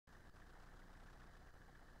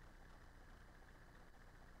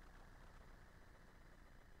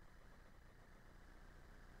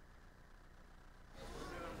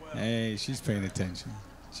Hey, she's paying attention.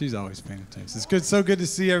 She's always paying attention. It's good, so good to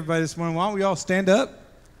see everybody this morning. Why don't we all stand up?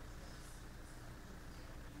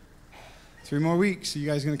 3 more weeks. Are you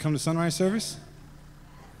guys going to come to sunrise service?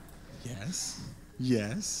 Yes.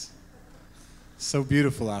 Yes. So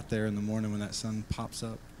beautiful out there in the morning when that sun pops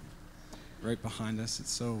up right behind us.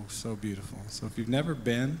 It's so, so beautiful. So if you've never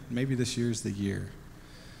been, maybe this year's the year.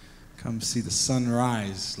 Come see the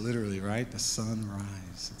sunrise, literally, right? The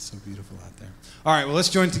sunrise. It's so beautiful out there. All right, well, let's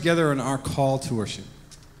join together in our call to worship.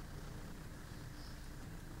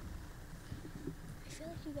 I feel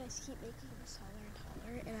like you guys keep making this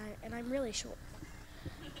taller and taller, and I'm really short.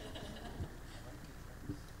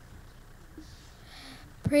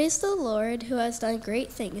 Praise the Lord who has done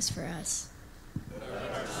great things for us.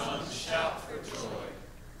 Let our tongues shout for joy.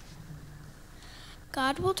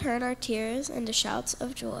 God will turn our tears into shouts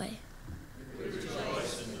of joy. We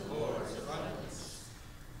rejoice in the Lord's abundance.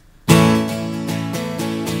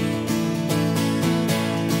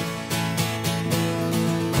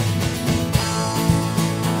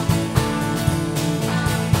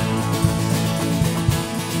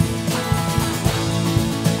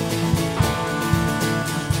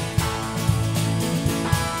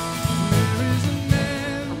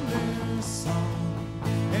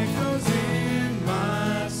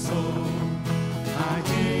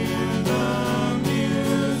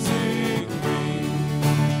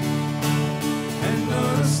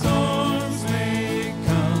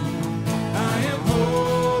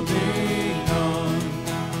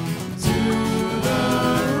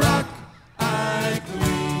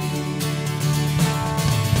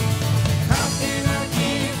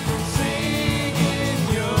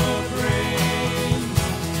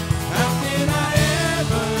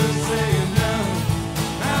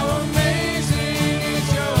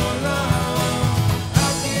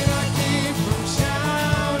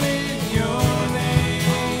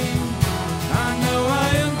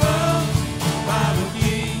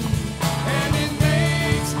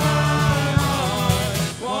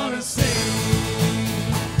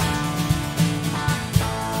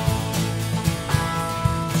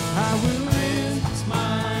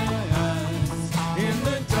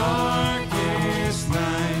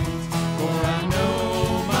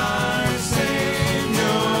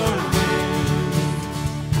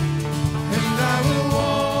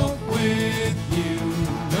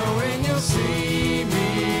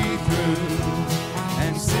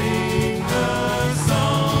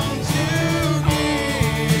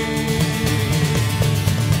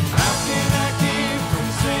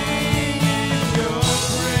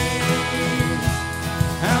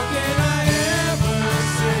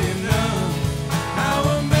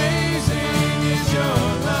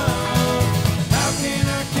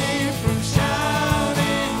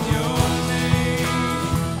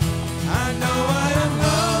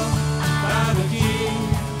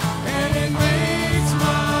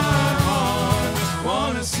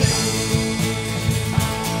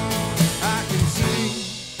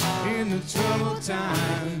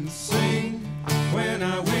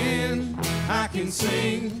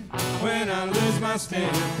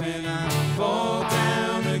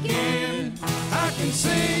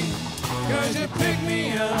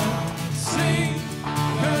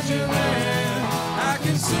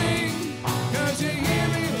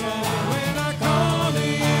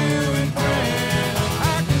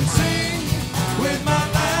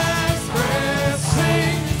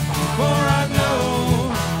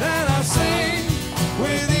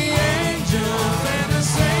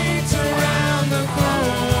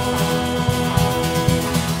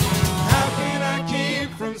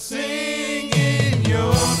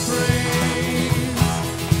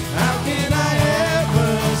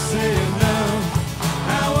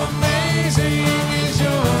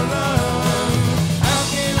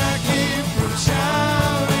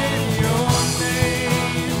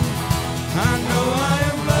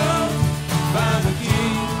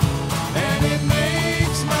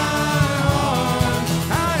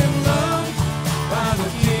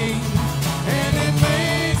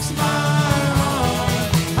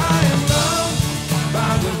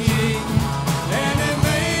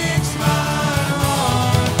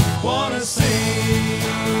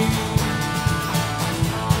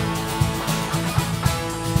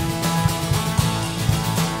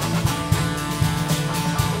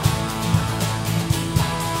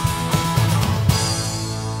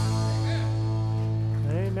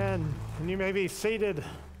 Be seated.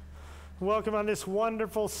 Welcome on this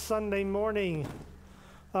wonderful Sunday morning.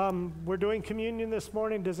 We're doing communion this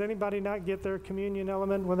morning. Does anybody not get their communion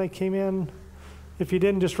element when they came in? If you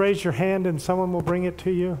didn't, just raise your hand and someone will bring it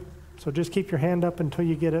to you. So just keep your hand up until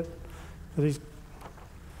you get it.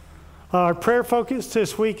 Our prayer focus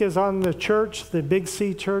this week is on the church, the Big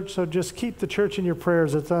C church, so just keep the church in your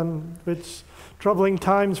prayers. It's troubling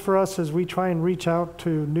times for us as we try and reach out to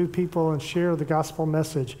new people and share the gospel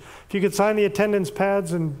message. If you could sign the attendance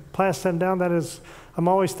pads and pass them down, I'm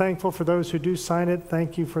always thankful for those who do sign it.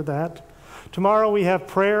 Thank you for that. Tomorrow we have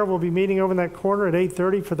prayer. We'll be meeting over in that corner at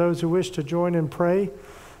 8:30 for those who wish to join and pray.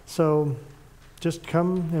 So just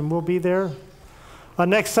come and we'll be there.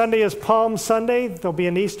 Next Sunday is Palm Sunday. There'll be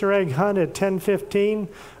an Easter egg hunt at 10:15.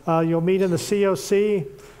 You'll meet in the COC,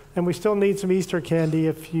 and we still need some Easter candy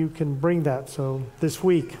if you can bring that, so this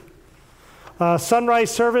week. Sunrise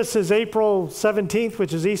service is April 17th,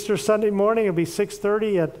 which is Easter Sunday morning. It'll be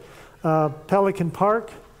 6:30 at Pelican Park.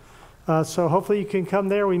 So hopefully you can come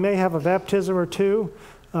there. We may have a baptism or two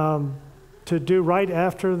to do right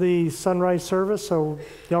after the sunrise service, so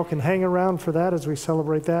y'all can hang around for that as we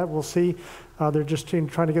celebrate that. We'll see. They're just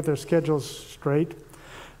trying to get their schedules straight.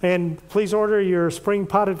 And please order your spring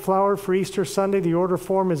potted flower for Easter Sunday. The order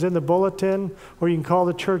form is in the bulletin, or you can call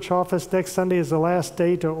the church office. Next Sunday is the last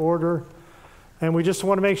day to order. And we just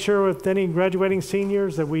want to make sure with any graduating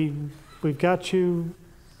seniors that we've got you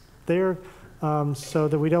there so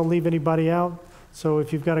that we don't leave anybody out. So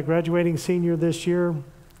if you've got a graduating senior this year,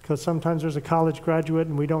 because sometimes there's a college graduate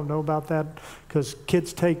and we don't know about that because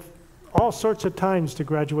kids take all sorts of times to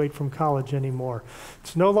graduate from college anymore.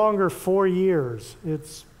 It's no longer 4 years.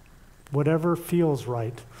 It's whatever feels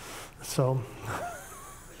right. So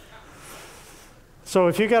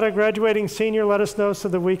if you got a graduating senior, let us know so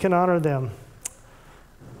that we can honor them.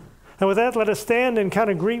 And with that, let us stand and kind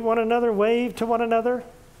of greet one another, wave to one another.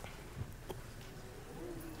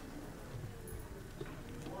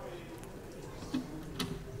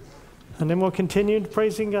 And then we'll continue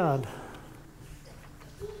praising God.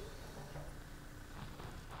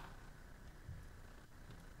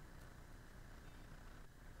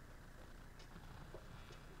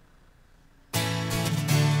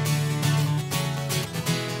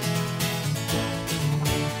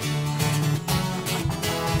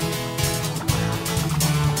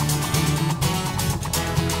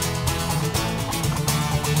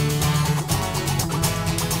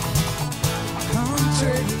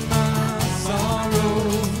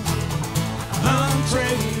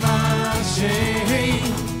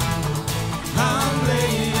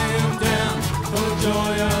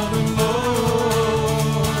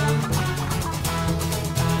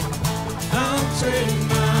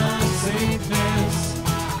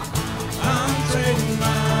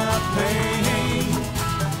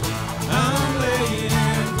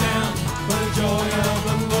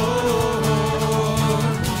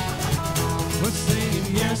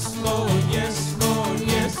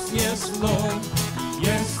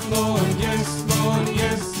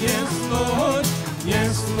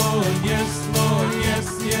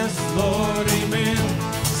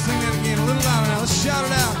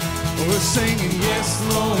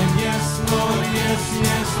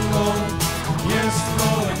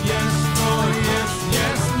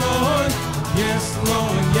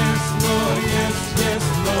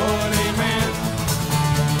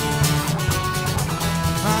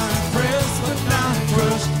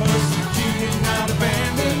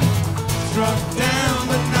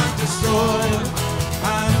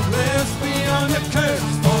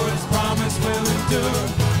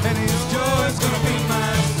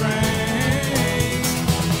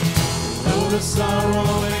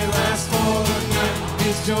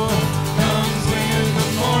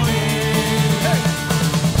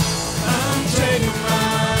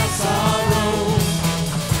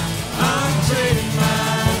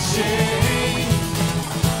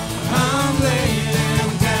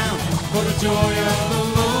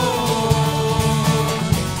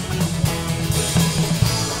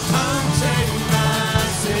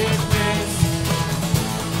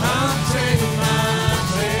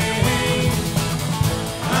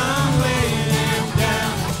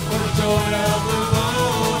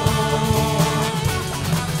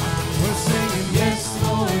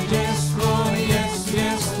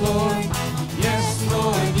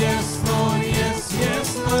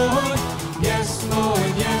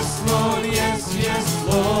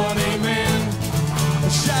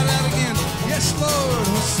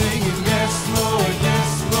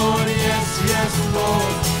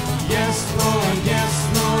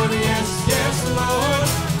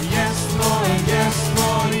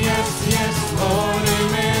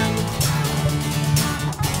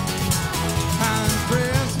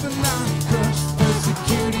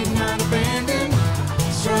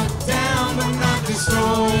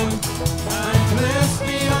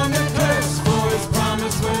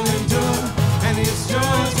 His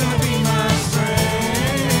joy's gonna be my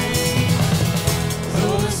strength.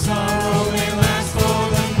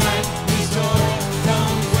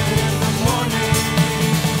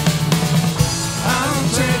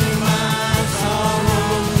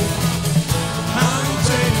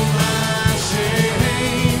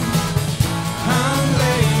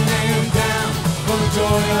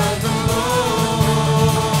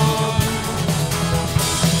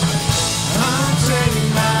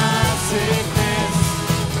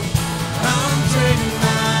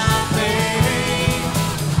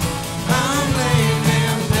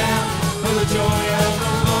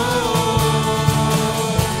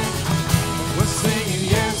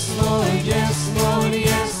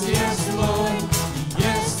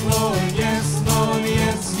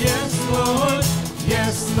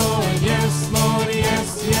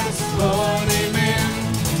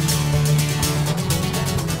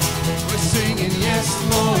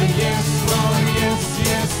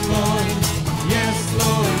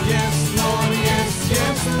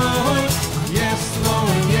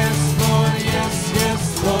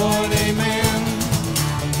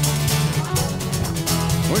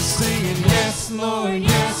 Lord,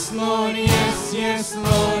 yes, Lord, yes, yes,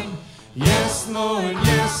 Lord. Yes, Lord,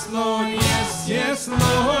 yes, Lord, yes, yes,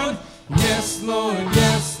 Lord. Yes, Lord,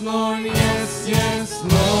 yes, Lord, yes, yes,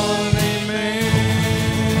 Lord, amen.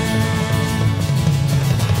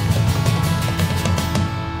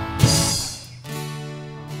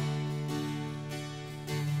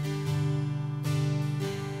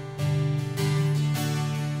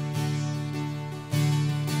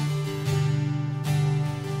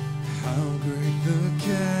 How great the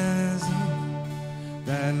chasm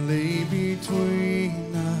that lay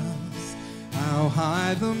between us, how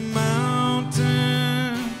high the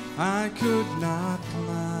mountain I could not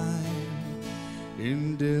climb.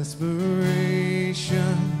 In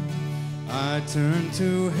desperation, I turned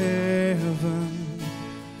to heaven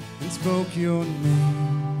and spoke your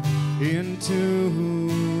name into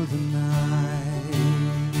the night.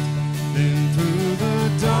 Then through the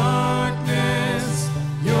darkness,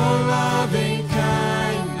 your loving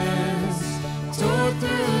kindness tore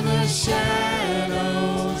through the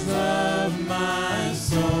shadows of my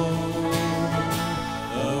soul.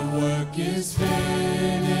 The work is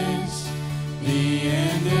finished, the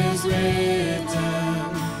end is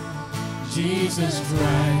written. Jesus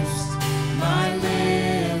Christ, my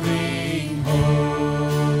living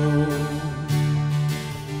hope.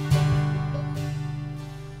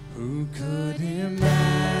 Who could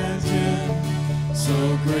imagine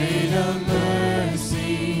so great a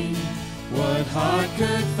mercy? What heart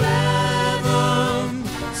could fathom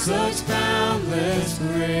such boundless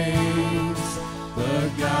grace? The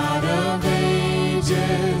God of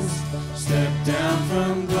ages stepped down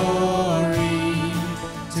from glory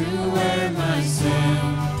to wear my sin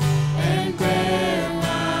and bear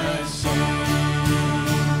my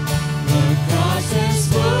shame. The cross is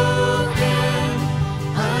spoken,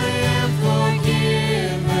 I am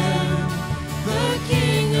forgiven. The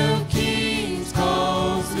King of Kings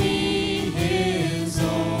calls me his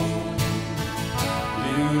own.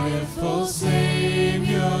 Beautiful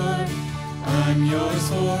Savior, I'm yours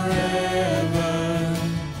forever.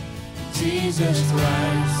 Jesus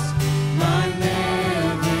Christ, my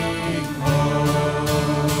living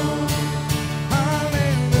hope.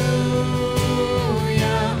 Hallelujah,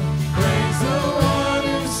 praise the one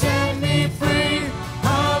who set me free.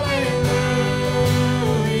 Hallelujah,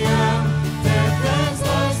 death has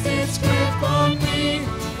lost its grip on me.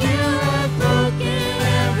 You have broken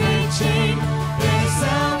every chain. There's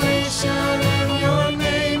salvation in your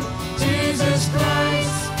name, Jesus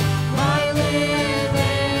Christ, my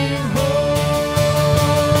living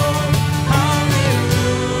hope.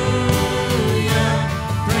 Hallelujah,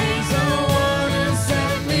 praise the one who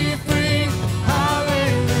set me free.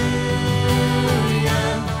 Hallelujah,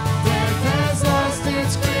 death has lost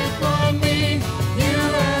its grip on me. You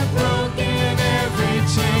have broken every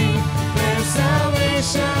chain. There's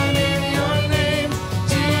salvation in your name,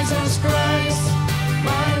 Jesus Christ,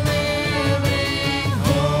 my living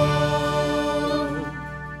hope.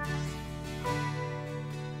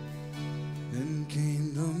 Then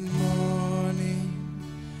came the morning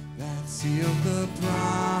that sealed the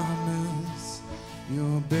promise.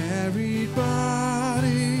 Your buried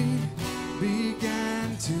body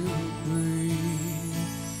began to breathe.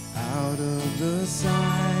 Out of the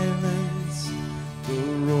silence, the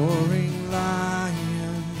roaring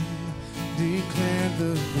lion declared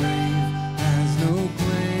the grave has no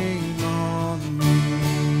claim on me.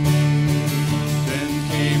 Then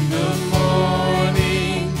came the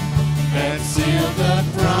morning that sealed the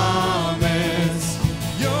promise.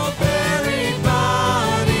 Your buried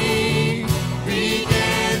body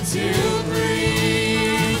began to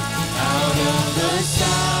breathe. Out of the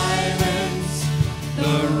silence,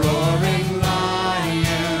 the roaring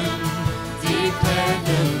lion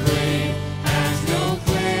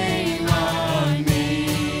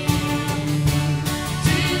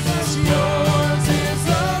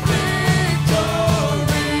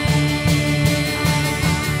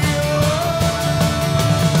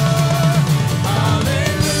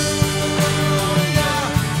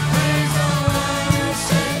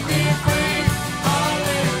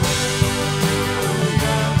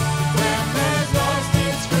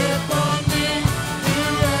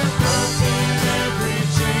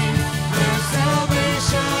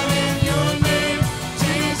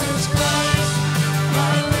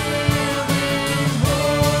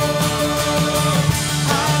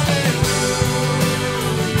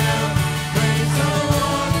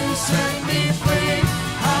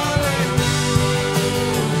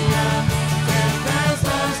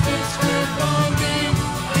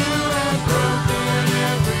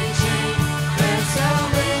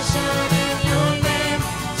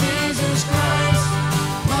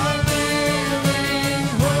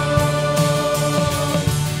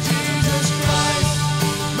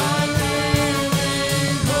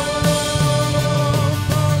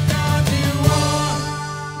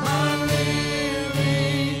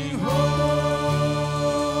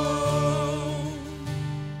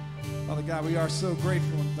we are so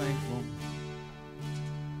grateful and thankful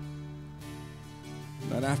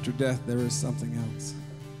that after death there is something else.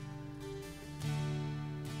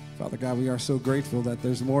 Father God, we are so grateful that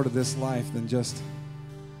there's more to this life than just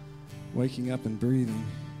waking up and breathing.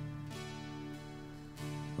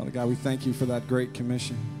 Father God, we thank you for that great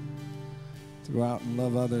commission to go out and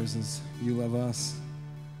love others as you love us,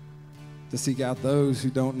 to seek out those who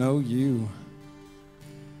don't know you,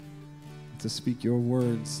 to speak your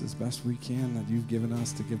words as best we can that you've given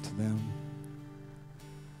us to give to them.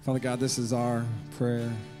 Father God, this is our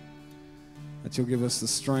prayer, that you'll give us the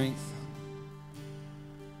strength,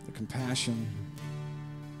 the compassion,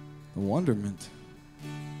 the wonderment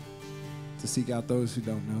to seek out those who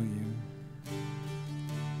don't know you,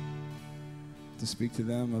 to speak to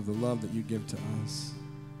them of the love that you give to us,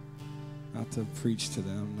 not to preach to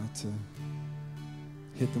them, not to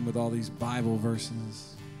hit them with all these Bible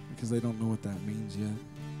verses because they don't know what that means yet,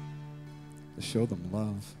 to show them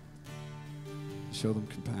love, to show them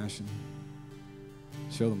compassion,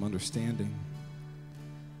 show them understanding,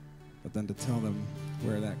 but then to tell them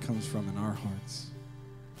where that comes from in our hearts.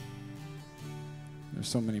 There's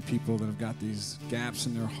so many people that have got these gaps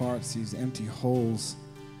in their hearts, these empty holes,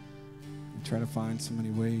 and try to find so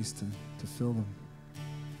many ways to fill them.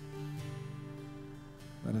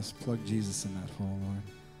 Let us plug Jesus in that hole, Lord.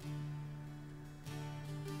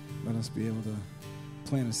 Let us be able to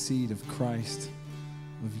plant a seed of Christ,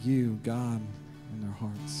 of you, God, in their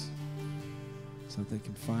hearts, so that they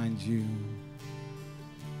can find you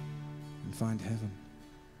and find heaven.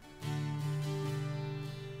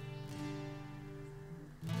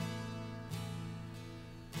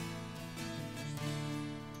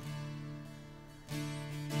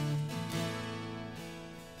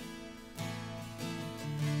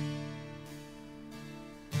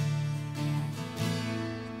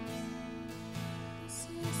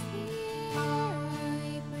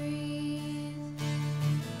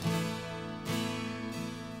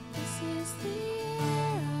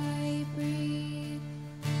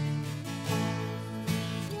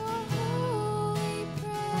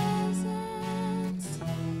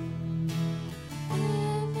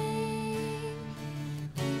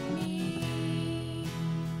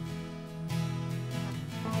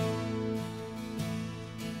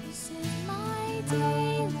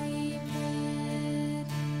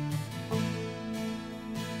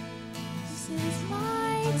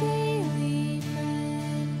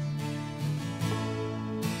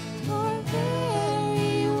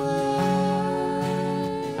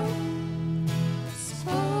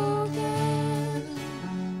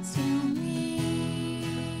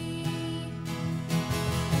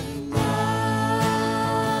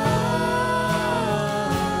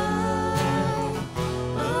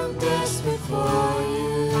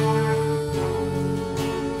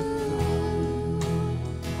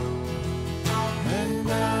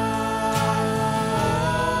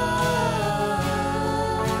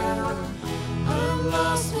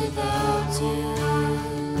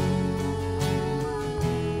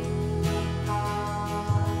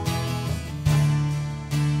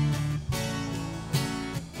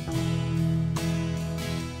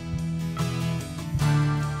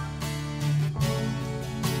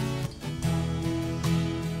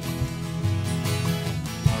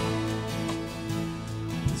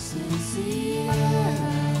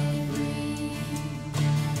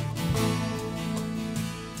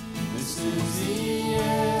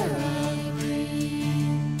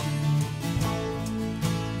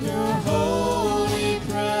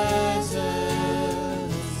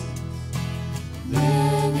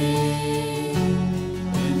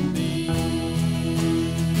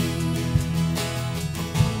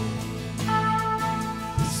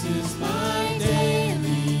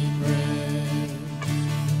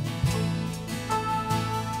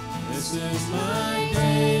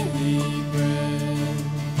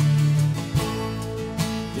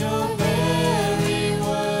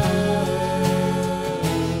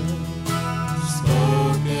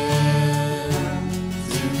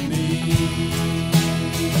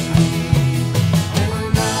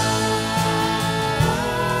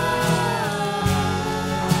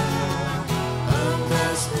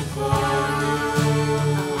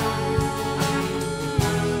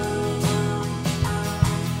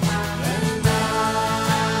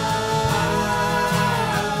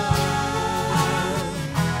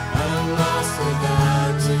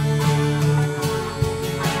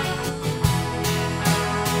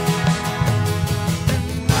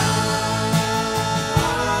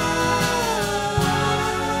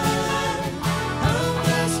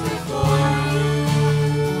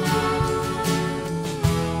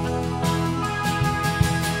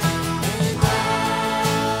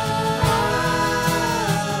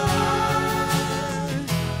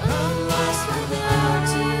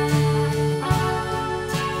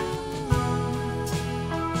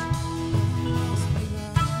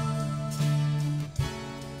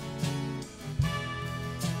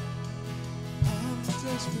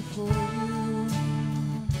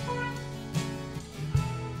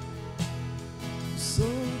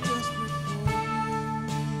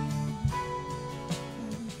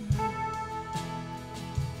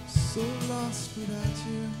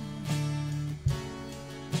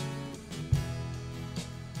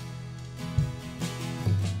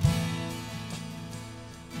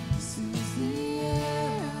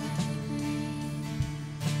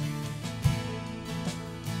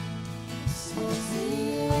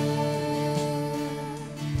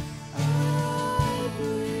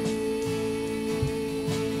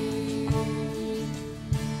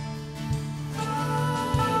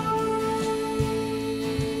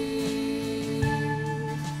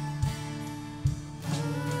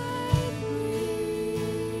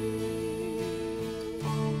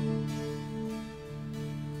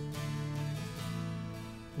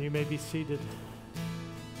 You may be seated.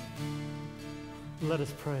 Let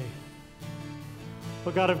us pray. Oh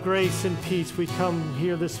God of grace and peace, we come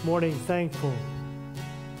here this morning thankful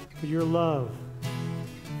for your love.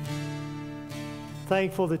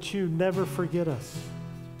 Thankful that you never forget us,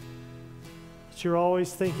 that you're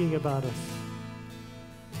always thinking about us,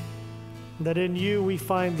 that in you we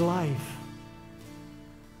find life.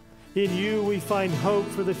 In you we find hope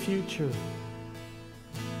for the future.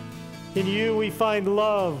 In you we find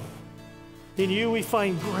love. In you we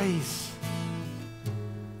find grace.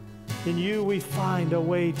 In you we find a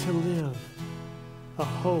way to live, a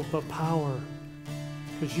hope, a power,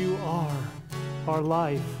 because you are our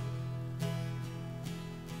life.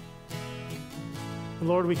 And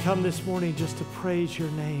Lord, we come this morning just to praise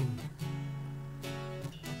your name,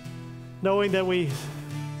 knowing that we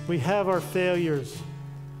have our failures.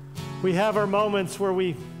 We have our moments where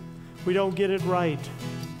we don't get it right.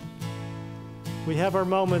 We have our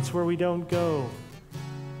moments where we don't go,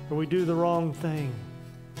 or we do the wrong thing.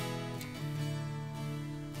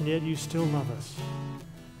 And yet you still love us.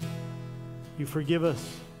 You forgive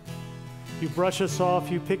us. You brush us off,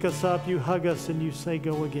 you pick us up, you hug us, and you say,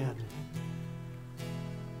 go again.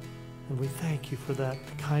 And we thank you for that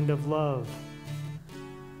kind of love,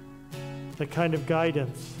 that kind of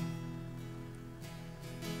guidance,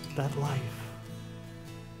 that life.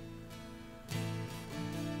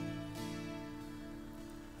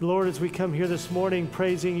 Lord, as we come here this morning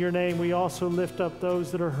praising your name, we also lift up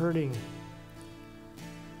those that are hurting.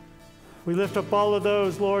 We lift up all of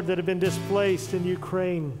those, Lord, that have been displaced in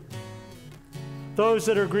Ukraine. Those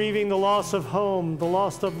that are grieving the loss of home, the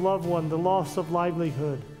loss of loved one, the loss of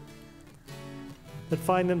livelihood, that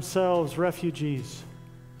find themselves refugees,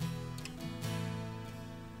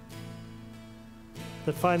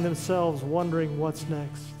 that find themselves wondering what's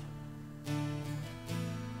next.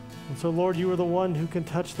 And so, Lord, you are the one who can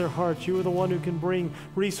touch their hearts. You are the one who can bring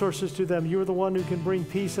resources to them. You are the one who can bring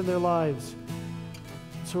peace in their lives.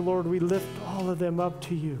 So, Lord, we lift all of them up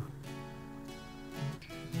to you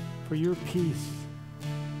for your peace.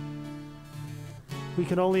 We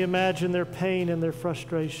can only imagine their pain and their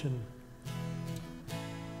frustration,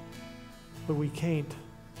 but we can't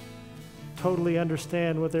totally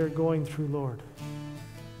understand what they're going through, Lord.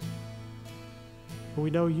 But we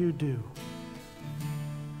know you do,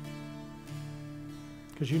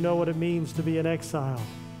 because you know what it means to be an exile,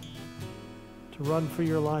 to run for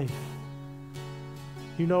your life.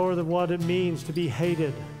 You know what it means to be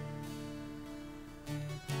hated.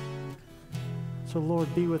 So,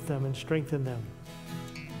 Lord, be with them and strengthen them.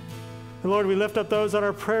 And, Lord, we lift up those on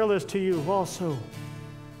our prayer list to you also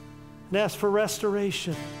and ask for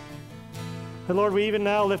restoration. And, Lord, we even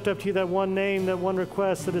now lift up to you that one name, that one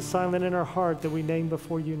request that is silent in our heart that we name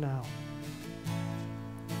before you now.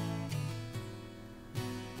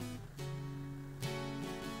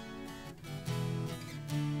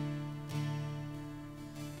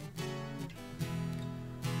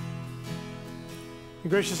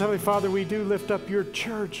 Gracious Heavenly Father, we do lift up your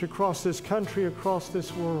church across this country, across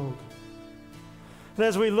this world. And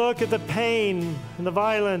as we look at the pain and the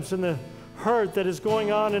violence and the hurt that is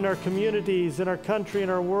going on in our communities, in our country, in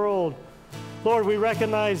our world, Lord, we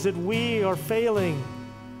recognize that we are failing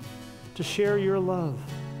to share your love.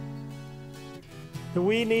 That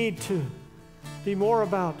we need to be more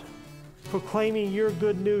about proclaiming your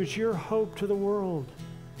good news, your hope to the world.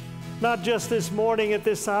 Not just this morning at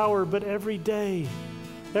this hour, but every day.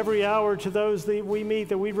 Every hour to those that we meet,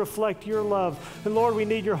 that we reflect your love. And Lord, we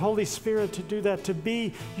need your Holy Spirit to do that, to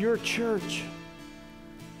be your church,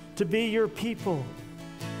 to be your people.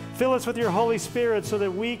 Fill us with your Holy Spirit so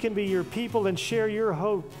that we can be your people and share your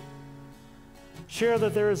hope. Share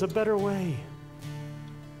that there is a better way,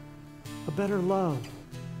 a better love,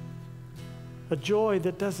 a joy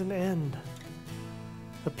that doesn't end,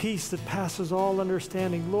 a peace that passes all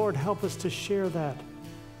understanding. Lord, help us to share that.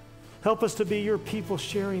 Help us to be your people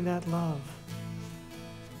sharing that love,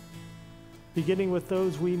 beginning with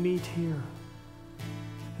those we meet here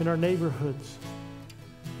in our neighborhoods,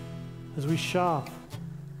 as we shop,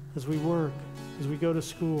 as we work, as we go to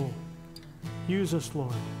school. Use us,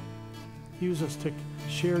 Lord. Use us to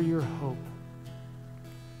share your hope.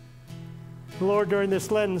 Lord, during this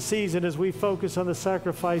Lenten season, as we focus on the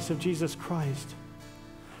sacrifice of Jesus Christ,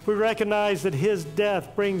 we recognize that his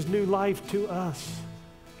death brings new life to us.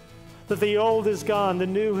 That the old is gone, the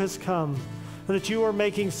new has come, and that you are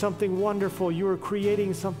making something wonderful. You are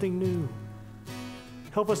creating something new.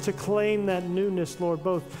 Help us to claim that newness, Lord,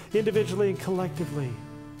 both individually and collectively.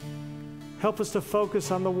 Help us to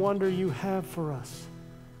focus on the wonder you have for us,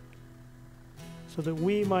 so that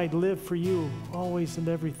we might live for you always and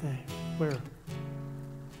everything. Where?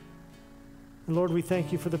 And Lord, we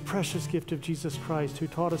thank you for the precious gift of Jesus Christ, who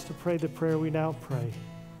taught us to pray the prayer we now pray.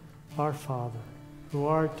 Our Father, who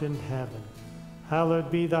art in heaven, hallowed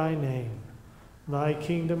be thy name. Thy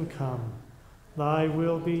kingdom come, thy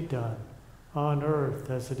will be done, on earth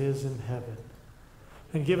as it is in heaven.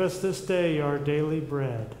 And give us this day our daily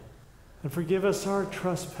bread, and forgive us our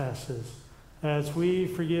trespasses, as we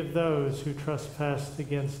forgive those who trespass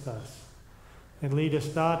against us. And lead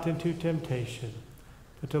us not into temptation,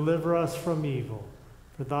 but deliver us from evil.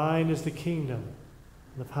 For thine is the kingdom,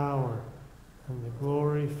 the power, and the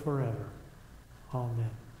glory forever.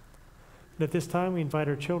 Amen. And at this time, we invite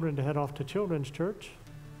our children to head off to Children's Church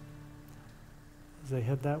as they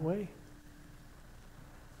head that way.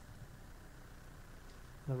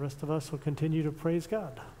 The rest of us will continue to praise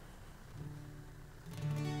God.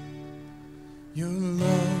 Your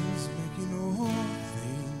love's making all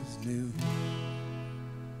things new.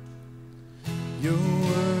 You're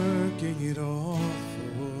working it all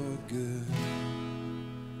for good.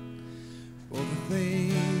 For the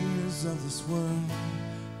things of this world,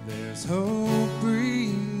 there's hope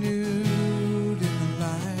renewed in the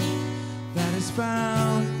light that is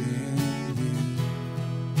found in you.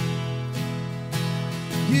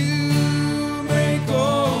 You make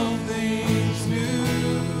all things new.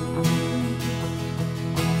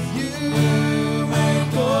 You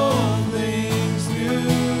make all things new.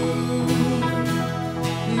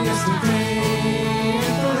 Yesterday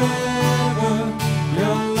and forever,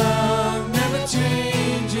 your love never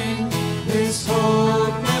changing, this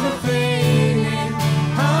hope never fading.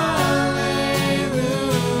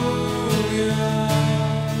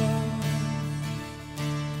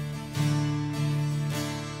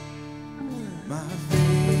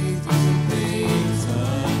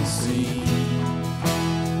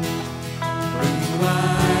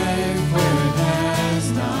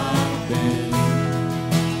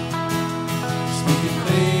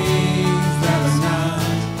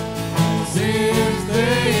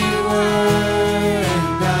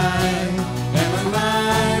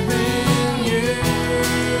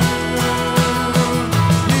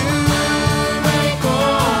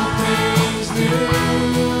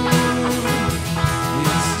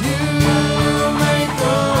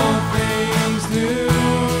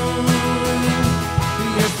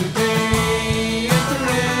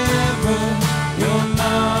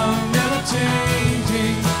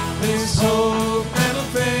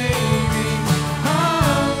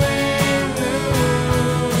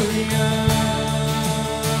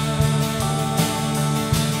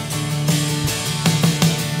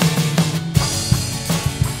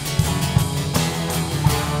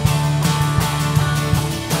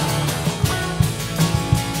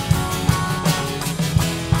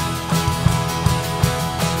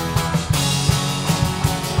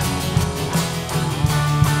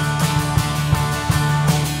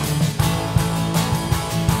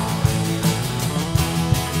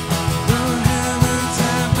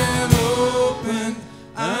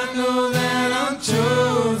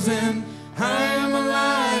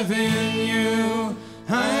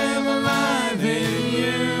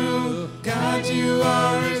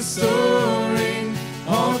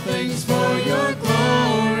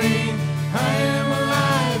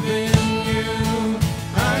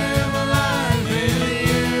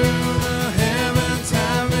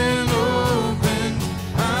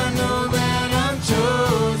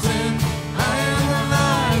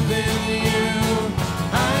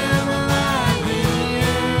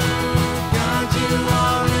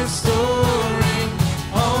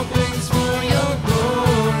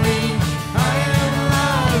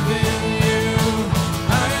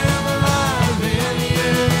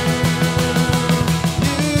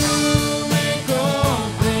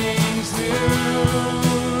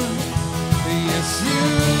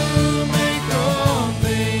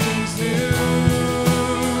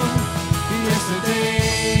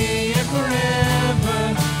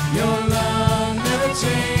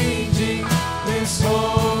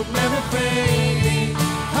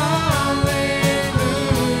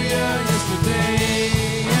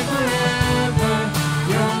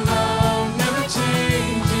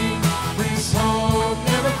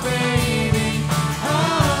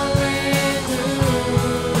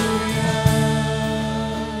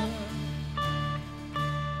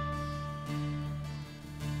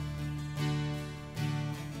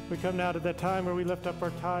 We come now to that time where we lift up our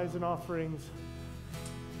tithes and offerings.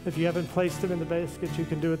 If you haven't placed them in the basket, you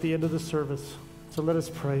can do it at the end of the service. So let us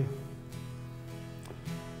pray.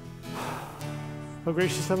 Oh,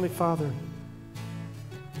 gracious Heavenly Father,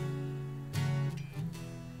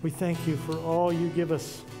 we thank you for all you give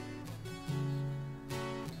us.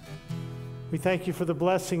 We thank you for the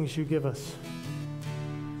blessings you give us.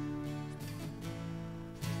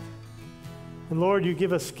 And Lord, you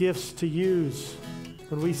give us gifts to use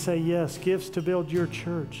when we say yes, gifts to build your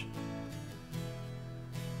church.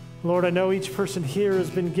 Lord, I know each person here has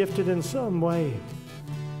been gifted in some way.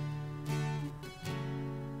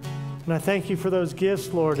 And I thank you for those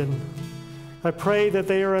gifts, Lord, and I pray that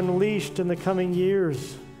they are unleashed in the coming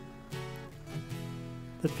years,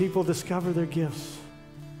 that people discover their gifts,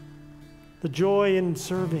 the joy in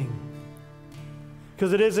serving.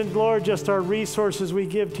 Because it isn't, Lord, just our resources we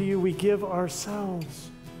give to you, we give ourselves.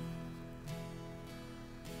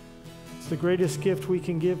 It's the greatest gift we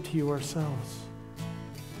can give to you, ourselves.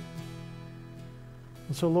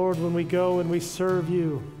 And so, Lord, when we go and we serve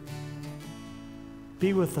you,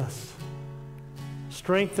 be with us.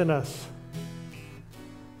 Strengthen us.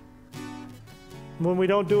 And when we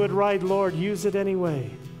don't do it right, Lord, use it anyway.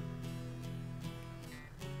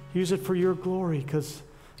 Use it for your glory, because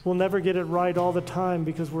we'll never get it right all the time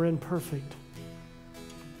because we're imperfect.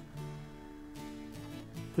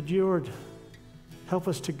 But Lord, help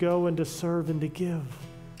us to go and to serve and to give.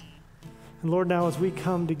 And Lord, now as we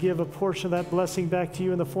come to give a portion of that blessing back to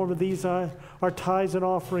you in the form of these, our tithes and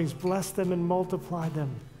offerings, bless them and multiply them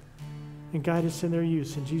and guide us in their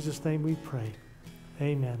use. In Jesus' name we pray.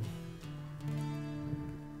 Amen.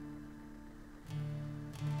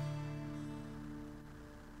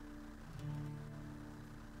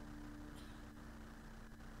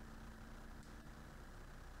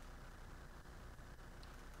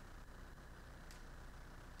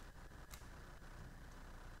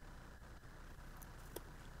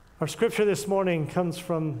 Our scripture this morning comes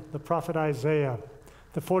from the prophet Isaiah,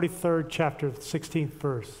 the 43rd chapter, 16th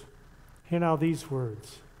verse. Hear now these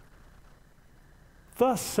words.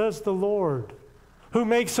 Thus says the Lord, who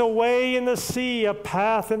makes a way in the sea, a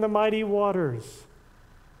path in the mighty waters,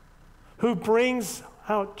 who brings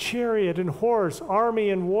out chariot and horse,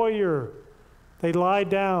 army and warrior. They lie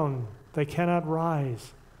down, they cannot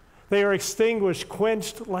rise. They are extinguished,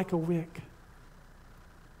 quenched like a wick.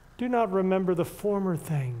 Do not remember the former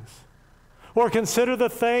things, or consider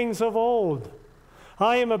the things of old.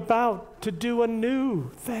 I am about to do a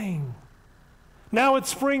new thing. Now it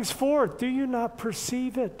springs forth. Do you not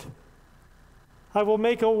perceive it? I will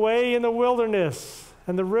make a way in the wilderness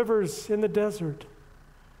and the rivers in the desert.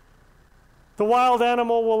 The wild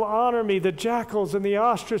animal will honor me, the jackals and the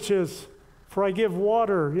ostriches, for I give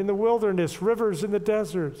water in the wilderness, rivers in the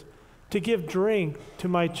desert, to give drink to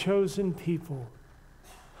my chosen people.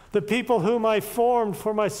 The people whom I formed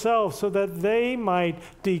for myself, so that they might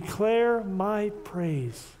declare my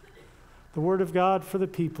praise. The word of God for the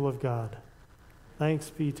people of God. Thanks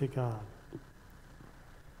be to God.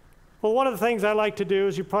 Well, one of the things I like to do,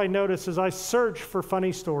 as you probably notice, is I search for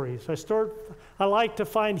funny stories. I like to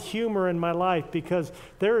find humor in my life because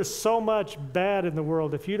there is so much bad in the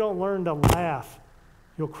world. If you don't learn to laugh,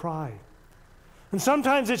 you'll cry. And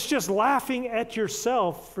sometimes it's just laughing at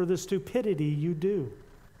yourself for the stupidity you do.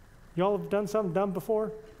 Y'all have done something dumb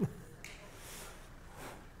before?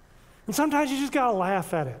 And sometimes you just got to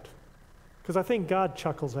laugh at it, because I think God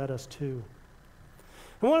chuckles at us too.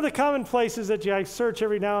 And one of the common places that I search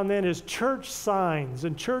every now and then is church signs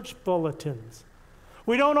and church bulletins.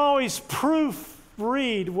 We don't always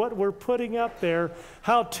proofread what we're putting up there,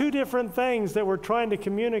 how two different things that we're trying to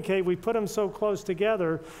communicate, we put them so close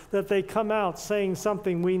together that they come out saying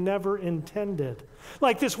something we never intended.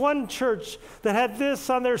 Like this one church that had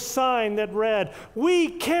this on their sign that read, "We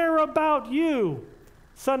care about you.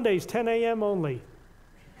 Sundays, 10 a.m. only."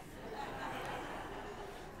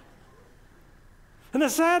 And the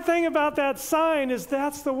sad thing about that sign is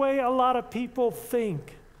that's the way a lot of people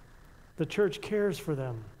think the church cares for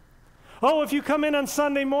them. Oh, if you come in on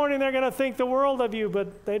Sunday morning, they're going to think the world of you,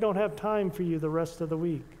 but they don't have time for you the rest of the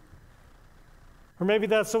week. Or maybe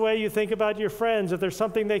that's the way you think about your friends. If there's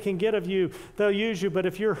something they can get of you, they'll use you, but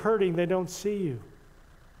if you're hurting, they don't see you.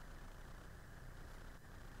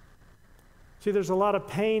 See, there's a lot of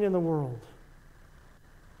pain in the world.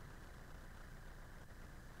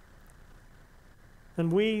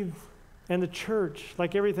 And we and the church,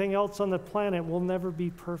 like everything else on the planet, will never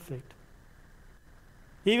be perfect.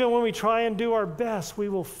 Even when we try and do our best, we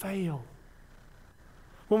will fail.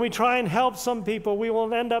 When we try and help some people, we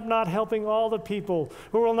will end up not helping all the people,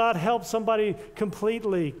 or will not help somebody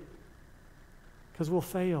completely, because we'll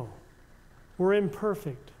fail. We're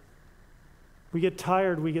imperfect. We get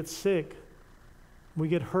tired, we get sick, we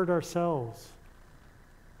get hurt ourselves.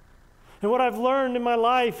 And what I've learned in my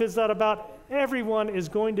life is that about everyone is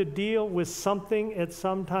going to deal with something at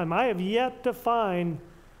some time. I have yet to find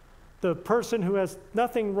the person who has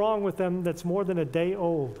nothing wrong with them that's more than a day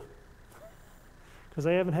old, because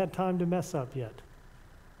they haven't had time to mess up yet.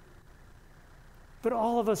 but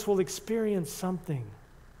all of us will experience something.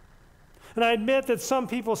 And I admit that some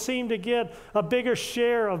people seem to get a bigger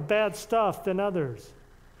share of bad stuff than others.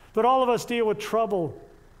 But all of us deal with trouble.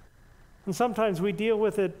 And sometimes we deal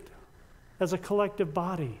with it as a collective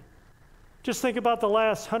body. Just think about the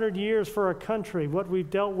last 100 years for our country, what we've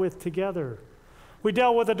dealt with together. We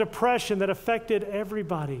dealt with a depression that affected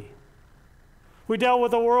everybody. We dealt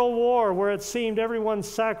with a world war where it seemed everyone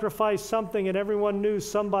sacrificed something and everyone knew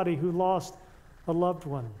somebody who lost a loved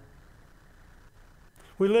one.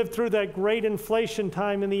 We lived through that great inflation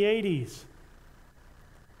time in the 80s,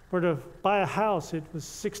 where to buy a house, it was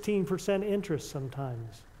 16% interest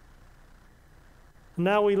sometimes. And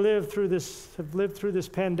now we have lived through this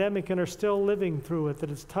pandemic and are still living through it, that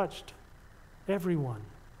has touched everyone.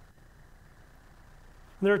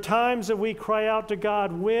 And there are times that we cry out to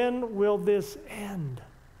God, when will this end?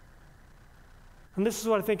 And this is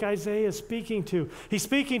what I think Isaiah is speaking to. He's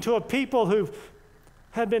speaking to a people who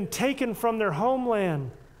had been taken from their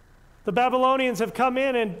homeland. The Babylonians have come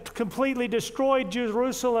in and completely destroyed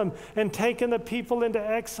Jerusalem and taken the people into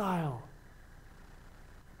exile.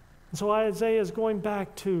 And so Isaiah is going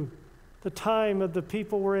back to the time of the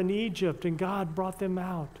people were in Egypt and God brought them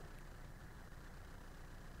out.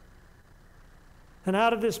 And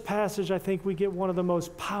out of this passage, I think we get one of the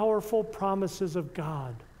most powerful promises of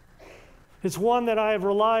God. It's one that I have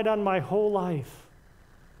relied on my whole life.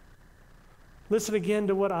 Listen again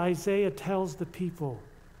to what Isaiah tells the people.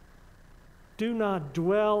 Do not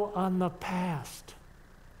dwell on the past.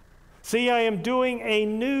 See, I am doing a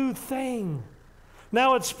new thing.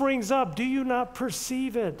 Now it springs up. Do you not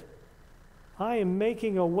perceive it? I am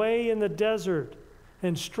making a way in the desert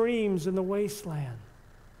and streams in the wasteland.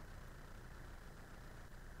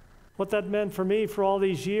 What that meant for me for all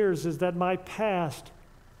these years is that my past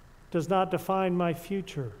does not define my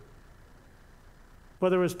future.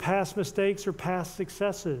 Whether it was past mistakes or past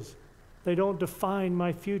successes, they don't define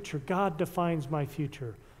my future. God defines my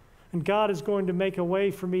future. And God is going to make a way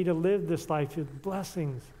for me to live this life with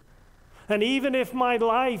blessings. And even if my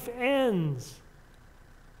life ends,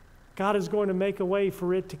 God is going to make a way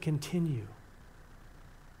for it to continue.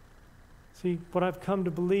 See, what I've come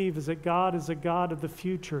to believe is that God is a God of the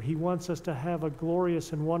future. He wants us to have a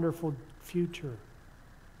glorious and wonderful future.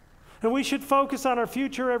 And we should focus on our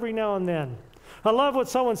future every now and then. I love what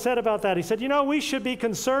someone said about that. He said, we should be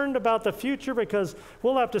concerned about the future because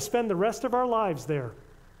we'll have to spend the rest of our lives there.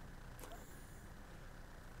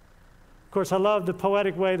 Of course, I love the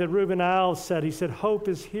poetic way that Reuben Alves said. He said, hope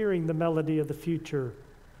is hearing the melody of the future.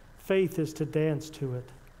 Faith is to dance to it.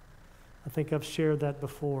 I think I've shared that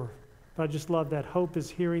before. But I just love that. Hope is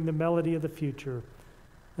hearing the melody of the future,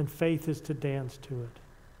 and faith is to dance to it.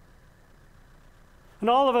 And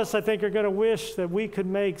all of us, I think, are going to wish that we could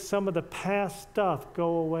make some of the past stuff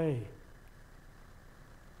go away.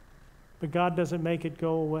 But God doesn't make it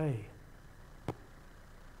go away.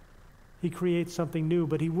 He creates something new,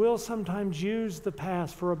 but He will sometimes use the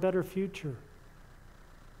past for a better future.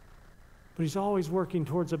 But He's always working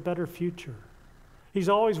towards a better future. He's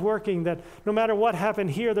always working that no matter what happened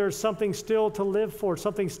here, there's something still to live for,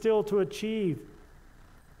 something still to achieve.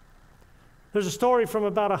 There's a story from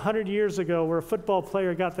about 100 years ago where a football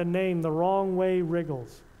player got the name The Wrong Way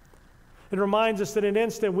Wriggles. It reminds us that in an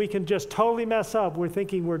instant we can just totally mess up. We're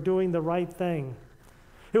thinking we're doing the right thing.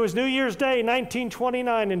 It was New Year's Day,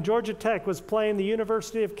 1929, and Georgia Tech was playing the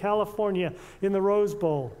University of California in the Rose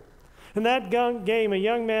Bowl. In that game, a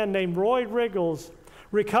young man named Roy Wriggles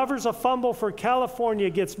recovers a fumble for California,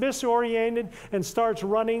 gets misoriented, and starts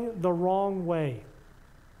running the wrong way,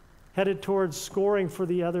 headed towards scoring for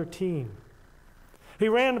the other team. He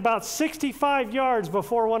ran about 65 yards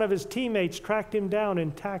before one of his teammates tracked him down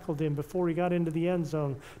and tackled him before he got into the end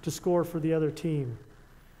zone to score for the other team.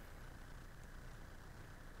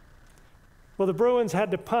 Well, the Bruins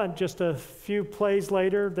had to punt just a few plays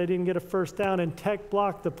later. They didn't get a first down, and Tech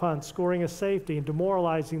blocked the punt, scoring a safety and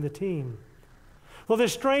demoralizing the team. Well,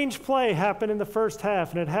 this strange play happened in the first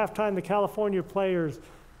half, and at halftime, the California players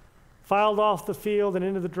filed off the field and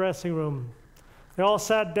into the dressing room. They all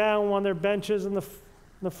sat down on their benches on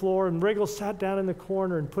the floor, and Wriggles sat down in the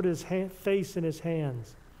corner and put his face in his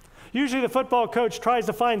hands. Usually the football coach tries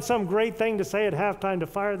to find some great thing to say at halftime to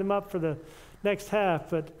fire them up for the next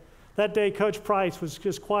half, but that day Coach Price was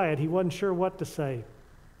just quiet. He wasn't sure what to say.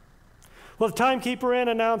 Well, the timekeeper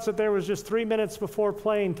announced that there was just 3 minutes before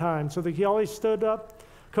playing time, so that he always stood up.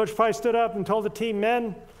 Coach Price stood up and told the team,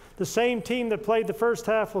 men, the same team that played the first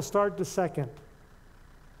half will start the second.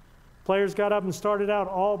 Players got up and started out,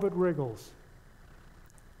 all but Wriggles.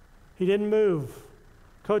 He didn't move.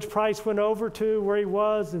 Coach Price went over to where he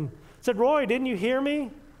was and said, Roy, didn't you hear me?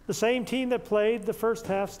 The same team that played the first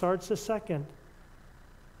half starts the second.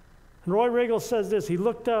 And Roy Riggle says this. He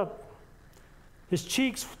looked up, his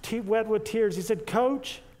cheeks wet with tears. He said,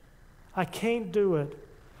 "Coach, I can't do it.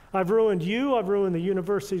 I've ruined you. I've ruined the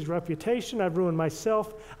university's reputation. I've ruined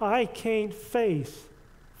myself. I can't face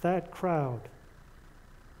that crowd."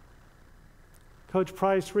 Coach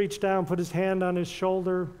Price reached down, put his hand on his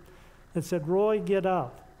shoulder, and said, "Roy, get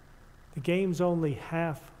up. The game's only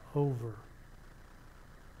half over."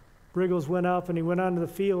 Riggles went up and he went onto the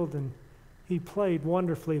field and he played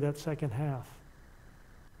wonderfully that second half.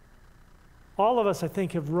 All of us, I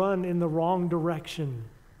think, have run in the wrong direction,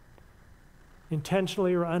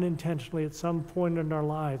 intentionally or unintentionally at some point in our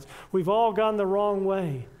lives. We've all gone the wrong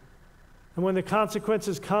way. And when the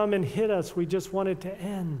consequences come and hit us, we just want it to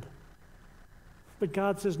end. But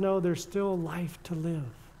God says, no, there's still life to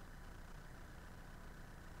live.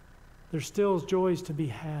 There's still joys to be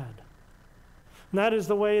had. And that is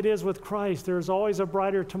the way it is with Christ. There is always a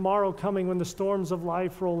brighter tomorrow coming when the storms of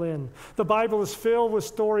life roll in. The Bible is filled with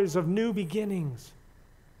stories of new beginnings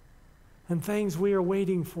and things we are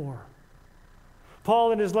waiting for.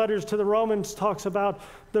 Paul, in his letters to the Romans, talks about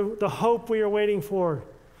the hope we are waiting for.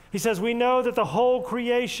 He says, "We know that the whole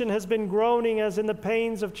creation has been groaning as in the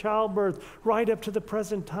pains of childbirth right up to the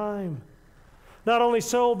present time. Not only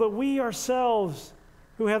so, but we ourselves,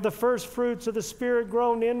 who have the first fruits of the Spirit,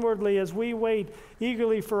 groan inwardly as we wait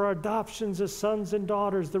eagerly for our adoptions as sons and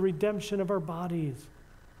daughters, the redemption of our bodies."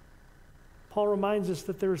 Paul reminds us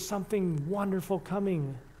that there is something wonderful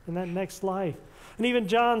coming in that next life. And even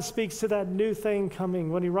John speaks to that new thing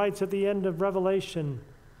coming when he writes at the end of Revelation,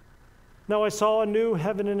 "Now I saw a new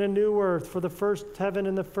heaven and a new earth, for the first heaven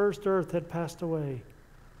and the first earth had passed away.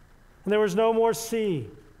 And there was no more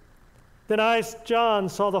sea. Then I, John,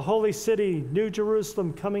 saw the holy city, New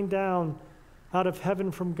Jerusalem, coming down out of heaven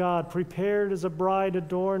from God, prepared as a bride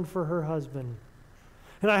adorned for her husband.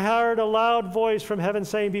 And I heard a loud voice from heaven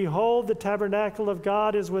saying, 'Behold, the tabernacle of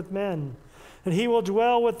God is with men, and he will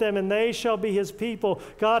dwell with them, and they shall be his people.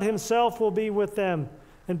 God himself will be with them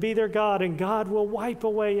and be their God, and God will wipe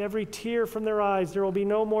away every tear from their eyes. There will be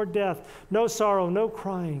no more death, no sorrow, no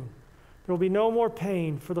crying. There will be no more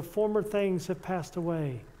pain, for the former things have passed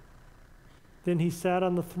away.' Then he sat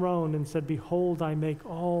on the throne and said, 'Behold, I make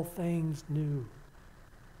all things new.'"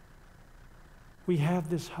 We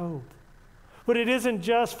have this hope. But it isn't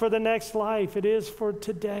just for the next life, it is for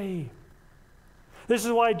today. This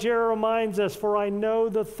is why Jerry reminds us, "For I know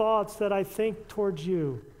the thoughts that I think towards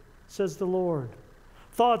you, says the Lord.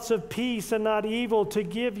 Thoughts of peace and not evil, to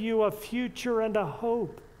give you a future and a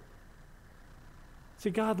hope."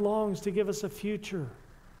 See, God longs to give us a future,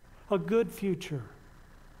 a good future.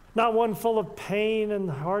 Not one full of pain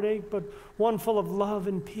and heartache, but one full of love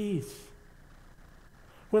and peace.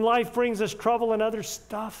 When life brings us trouble and other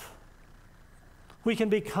stuff, we can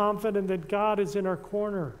be confident that God is in our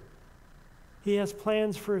corner. He has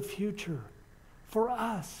plans for a future, for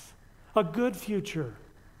us, a good future.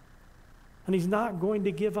 And he's not going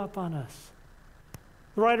to give up on us.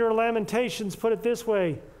 The writer of Lamentations put it this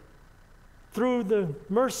way: through the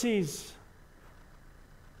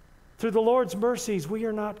Lord's mercies, we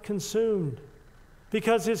are not consumed,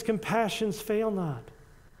 because his compassions fail not.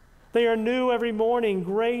 They are new every morning.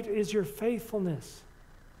 Great is your faithfulness.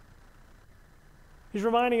 He's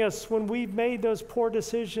reminding us when we've made those poor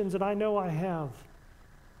decisions, and I know I have,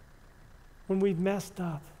 when we've messed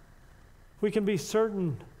up, we can be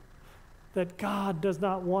certain that God does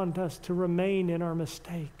not want us to remain in our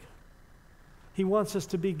mistake. He wants us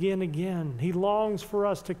to begin again. He longs for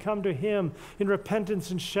us to come to him in repentance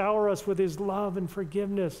and shower us with his love and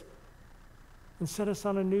forgiveness and set us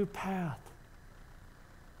on a new path.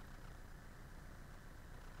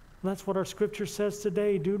 And that's what our scripture says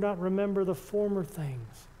today. Do not remember the former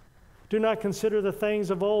things. Do not consider the things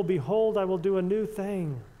of old. Behold, I will do a new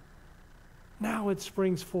thing. Now it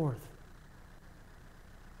springs forth.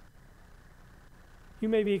 You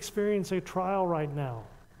may be experiencing a trial right now,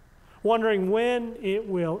 wondering when it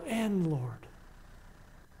will end, Lord.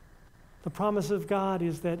 The promise of God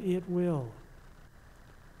is that it will.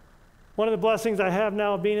 One of the blessings I have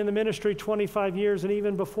now of being in the ministry 25 years, and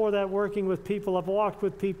even before that working with people, I've walked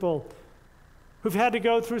with people who've had to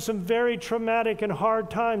go through some very traumatic and hard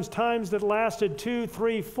times, times that lasted 2,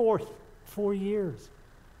 3, 4 years.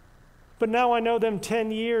 But now I know them 10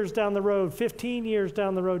 years down the road, 15 years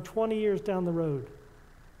down the road, 20 years down the road.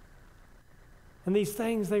 And these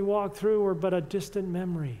things they walk through are but a distant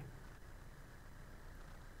memory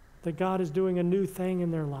that God is doing a new thing in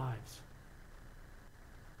their lives.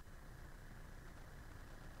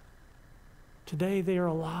 Today they are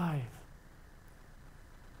alive.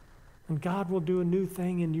 And God will do a new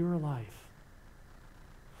thing in your life.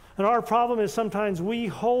 And our problem is sometimes we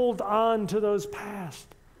hold on to those past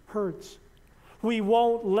hurts. We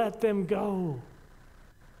won't let them go.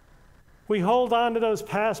 We hold on to those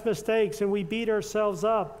past mistakes and we beat ourselves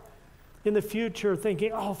up in the future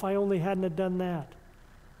thinking, oh, if I only hadn't have done that.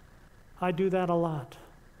 I do that a lot.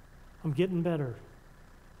 I'm getting better.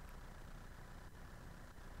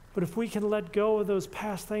 But if we can let go of those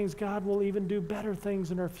past things, God will even do better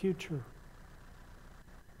things in our future.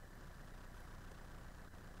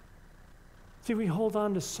 See, we hold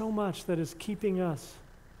on to so much that is keeping us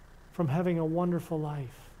from having a wonderful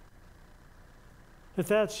life. If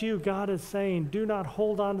that's you, God is saying, do not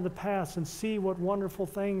hold on to the past and see what wonderful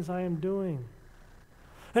things I am doing.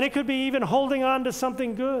 And it could be even holding on to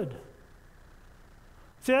something good.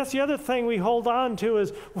 See, that's the other thing we hold on to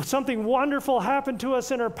is something wonderful happened to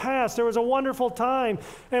us in our past. There was a wonderful time,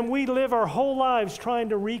 and we live our whole lives trying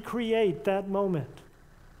to recreate that moment.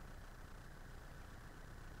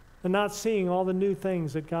 And not seeing all the new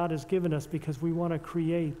things that God has given us because we want to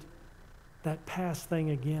create that past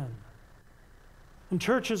thing again. And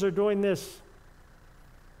churches are doing this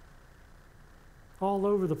all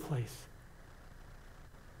over the place.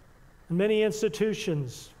 And many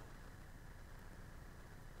institutions.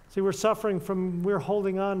 See, we're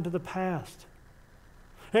holding on to the past.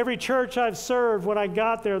 Every church I've served, when I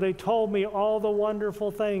got there, they told me all the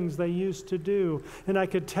wonderful things they used to do. And I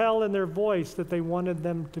could tell in their voice that they wanted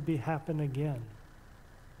them to happen again.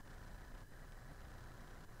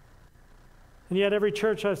 And yet every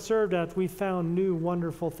church I've served at, we found new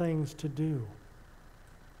wonderful things to do.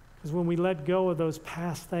 Because when we let go of those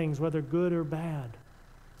past things, whether good or bad,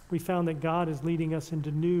 we found that God is leading us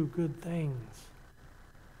into new good things.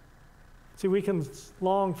 See, we can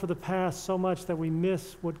long for the past so much that we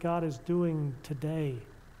miss what God is doing today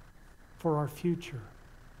for our future.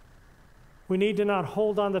 We need to not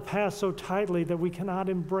hold on to the past so tightly that we cannot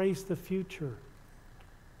embrace the future.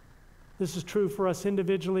 This is true for us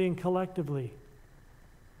individually and collectively.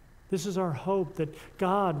 This is our hope that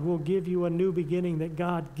God will give you a new beginning, that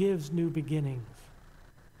God gives new beginnings.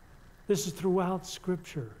 This is throughout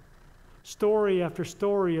Scripture, story after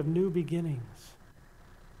story of new beginnings.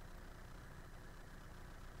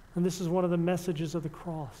 And this is one of the messages of the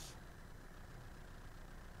cross.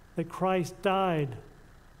 That Christ died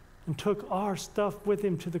and took our stuff with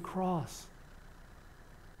him to the cross.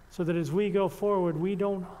 So that as we go forward, we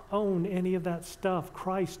don't own any of that stuff.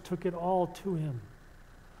 Christ took it all to him.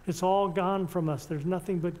 It's all gone from us. There's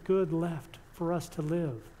nothing but good left for us to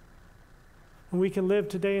live. And we can live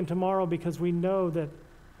today and tomorrow because we know that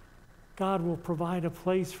God will provide a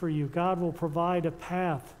place for you. God will provide a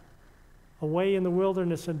path away in the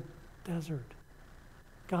wilderness and desert.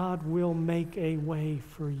 God will make a way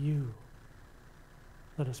for you.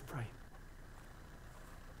 Let us pray.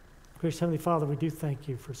 Gracious Heavenly Father, we do thank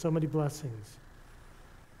you for so many blessings.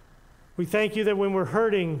 We thank you that when we're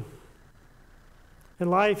hurting and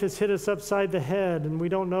life has hit us upside the head and we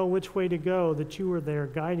don't know which way to go, that you are there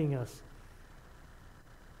guiding us,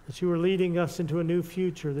 that you are leading us into a new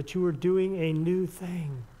future, that you are doing a new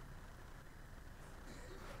thing.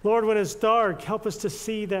 Lord, when it's dark, help us to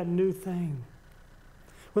see that new thing.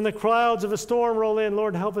 When the clouds of a storm roll in,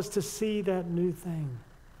 Lord, help us to see that new thing.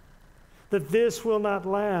 That this will not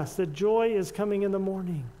last, that joy is coming in the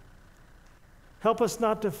morning. Help us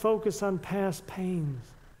not to focus on past pains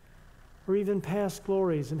or even past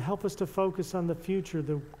glories, and help us to focus on the future,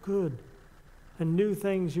 the good and new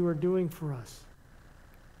things you are doing for us.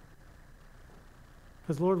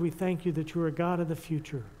 Because, Lord, we thank you that you are a God of the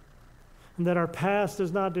future. And that our past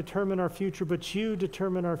does not determine our future, but you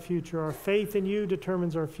determine our future. Our faith in you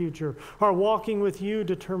determines our future. Our walking with you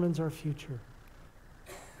determines our future.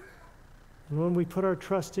 And when we put our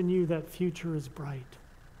trust in you, that future is bright.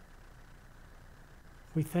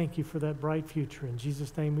 We thank you for that bright future. In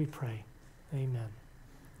Jesus' name we pray. Amen.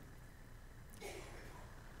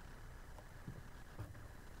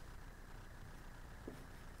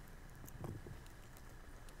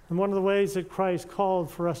 And one of the ways that Christ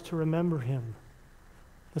called for us to remember him,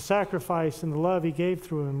 the sacrifice and the love he gave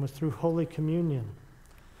through him, was through Holy Communion.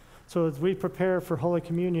 So as we prepare for Holy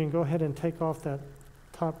Communion, go ahead and take off that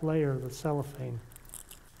top layer of the cellophane.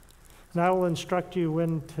 And I will instruct you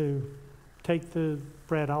when to take the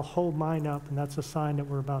bread. I'll hold mine up, and that's a sign that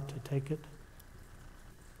we're about to take it.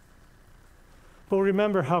 But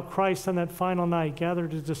remember how Christ on that final night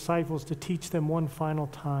gathered his disciples to teach them one final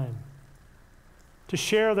time, to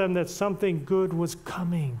share them that something good was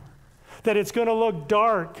coming, that it's going to look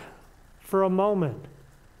dark for a moment.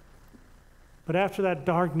 But after that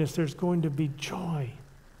darkness, there's going to be joy.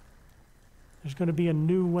 There's going to be a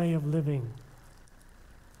new way of living,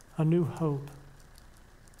 a new hope.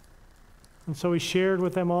 And so he shared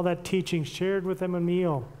with them all that teaching, shared with them a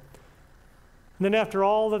meal. And then after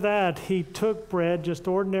all of that, he took bread, just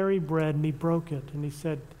ordinary bread, and he broke it. And he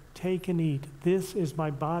said, "Take and eat. This is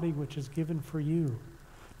my body which is given for you.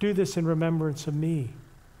 Do this in remembrance of me."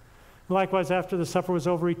 Likewise, after the supper was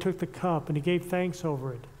over, he took the cup and he gave thanks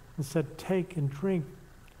over it and said, "Take and drink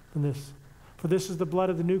from this. For this is the blood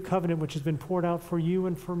of the new covenant which has been poured out for you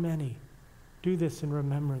and for many. Do this in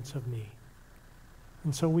remembrance of me."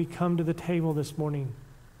 And so we come to the table this morning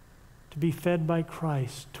to be fed by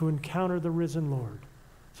Christ, to encounter the risen Lord.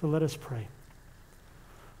 So let us pray.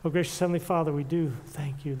 Oh, gracious Heavenly Father, we do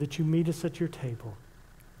thank you that you meet us at your table,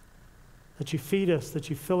 that you feed us, that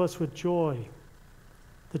you fill us with joy,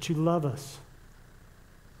 that you love us.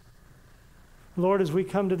 Lord, as we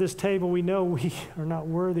come to this table, we know we are not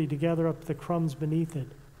worthy to gather up the crumbs beneath it.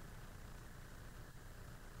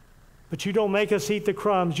 But you don't make us eat the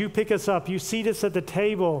crumbs. You pick us up. You seat us at the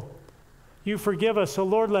table. You forgive us. So,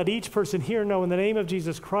 Lord, let each person here know in the name of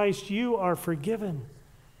Jesus Christ, you are forgiven.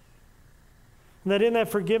 And that in that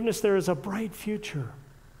forgiveness there is a bright future.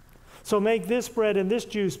 So make this bread and this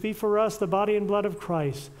juice be for us the body and blood of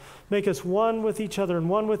Christ. Make us one with each other and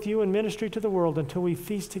one with you in ministry to the world until we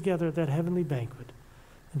feast together at that heavenly banquet.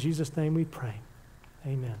 In Jesus' name we pray.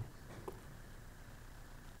 Amen.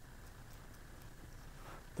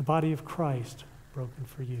 The body of Christ broken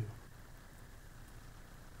for you.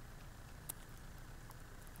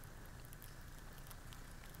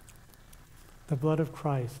 The blood of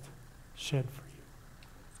Christ shed for you.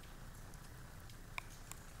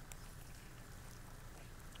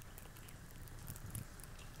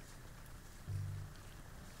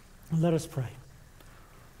 Let us pray.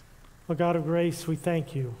 Oh God of grace, we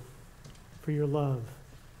thank you for your love.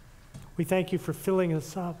 We thank you for filling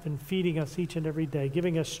us up and feeding us each and every day,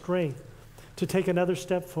 giving us strength to take another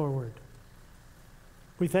step forward.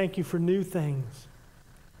 We thank you for new things,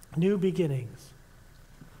 new beginnings.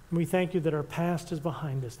 And we thank you that our past is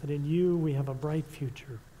behind us, that in you we have a bright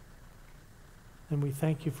future. And we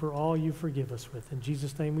thank you for all you forgive us with. In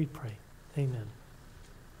Jesus' name we pray. Amen.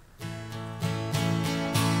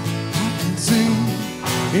 Sing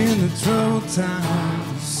in the troubled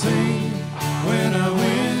times, sing when I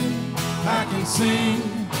win. I can sing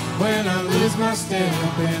when I lose my step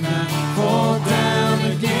and I fall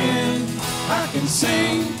down again. I can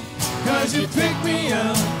sing 'cause you pick me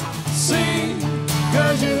up, sing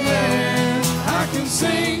 'cause you're there. I can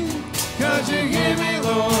sing 'cause you hear me,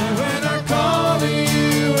 Lord, when I call to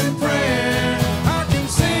you in prayer. I can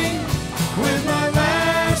sing with my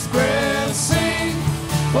last breath, sing,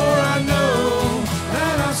 for I know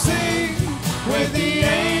that I'll sing with the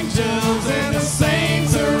angels and the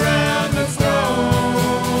saints around the throne.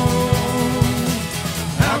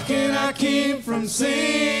 How can I keep from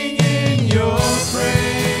singing your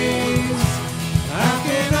praise? How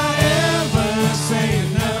can I ever say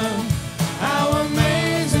enough? How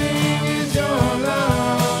amazing is your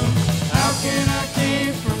love? How can I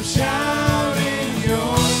keep from shouting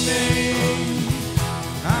your name?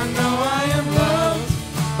 I know I am loved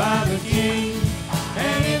by the King,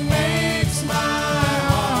 and it makes my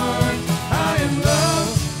heart. I am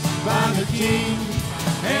loved by the King,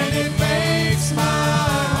 and it makes my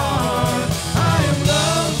heart. I am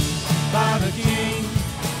loved by the King,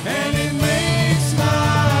 and it makes my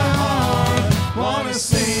heart wanna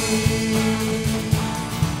sing.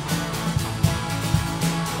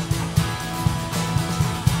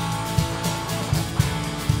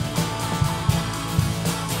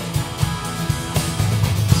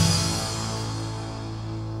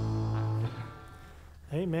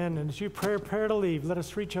 Amen. And as you prepare to leave, let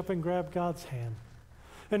us reach up and grab God's hand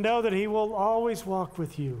and know that he will always walk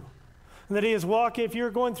with you. And that he is walking, if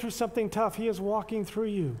you're going through something tough, he is walking through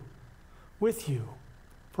you, with you,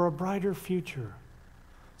 for a brighter future.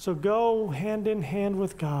 So go hand in hand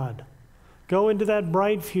with God. Go into that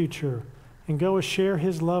bright future and go share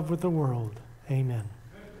his love with the world. Amen.